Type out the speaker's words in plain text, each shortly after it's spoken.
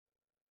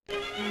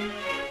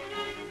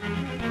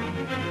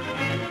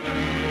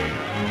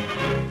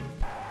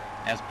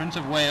As Prince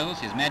of Wales,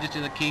 His Majesty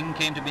the King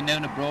came to be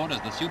known abroad as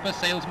the super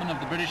salesman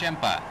of the British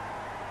Empire.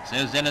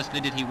 So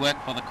zealously did he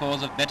work for the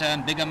cause of better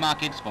and bigger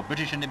markets for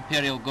British and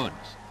imperial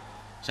goods.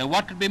 So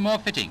what could be more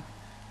fitting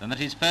than that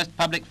his first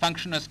public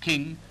function as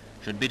King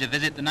should be to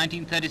visit the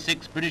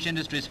 1936 British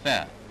Industries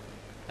Fair.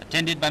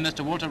 Attended by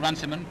Mr. Walter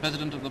Runciman,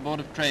 President of the Board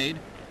of Trade,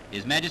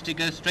 His Majesty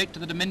goes straight to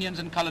the Dominions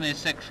and Colonies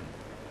section.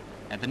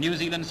 At the New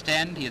Zealand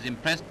stand, he is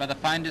impressed by the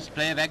fine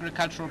display of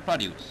agricultural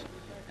produce,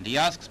 and he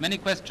asks many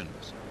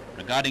questions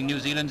regarding New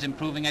Zealand's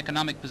improving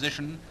economic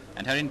position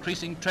and her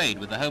increasing trade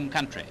with the home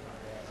country.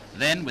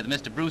 Then, with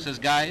Mr. Bruce as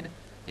guide,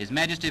 His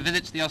Majesty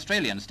visits the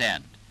Australian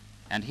stand,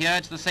 and here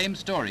it's the same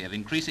story of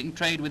increasing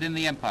trade within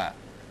the empire.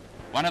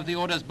 One of the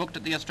orders booked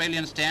at the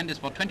Australian stand is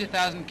for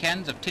 20,000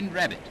 cans of tinned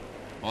rabbit,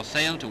 for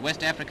sale to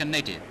West African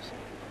natives.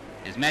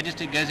 His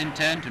Majesty goes in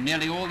turn to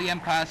nearly all the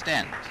empire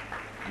stands,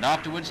 and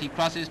afterwards he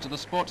crosses to the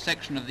sports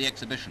section of the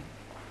exhibition.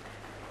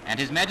 And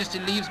His Majesty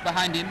leaves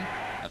behind him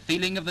a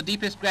feeling of the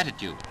deepest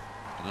gratitude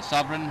to the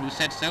sovereign who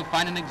set so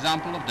fine an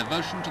example of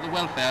devotion to the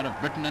welfare of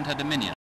Britain and her dominions.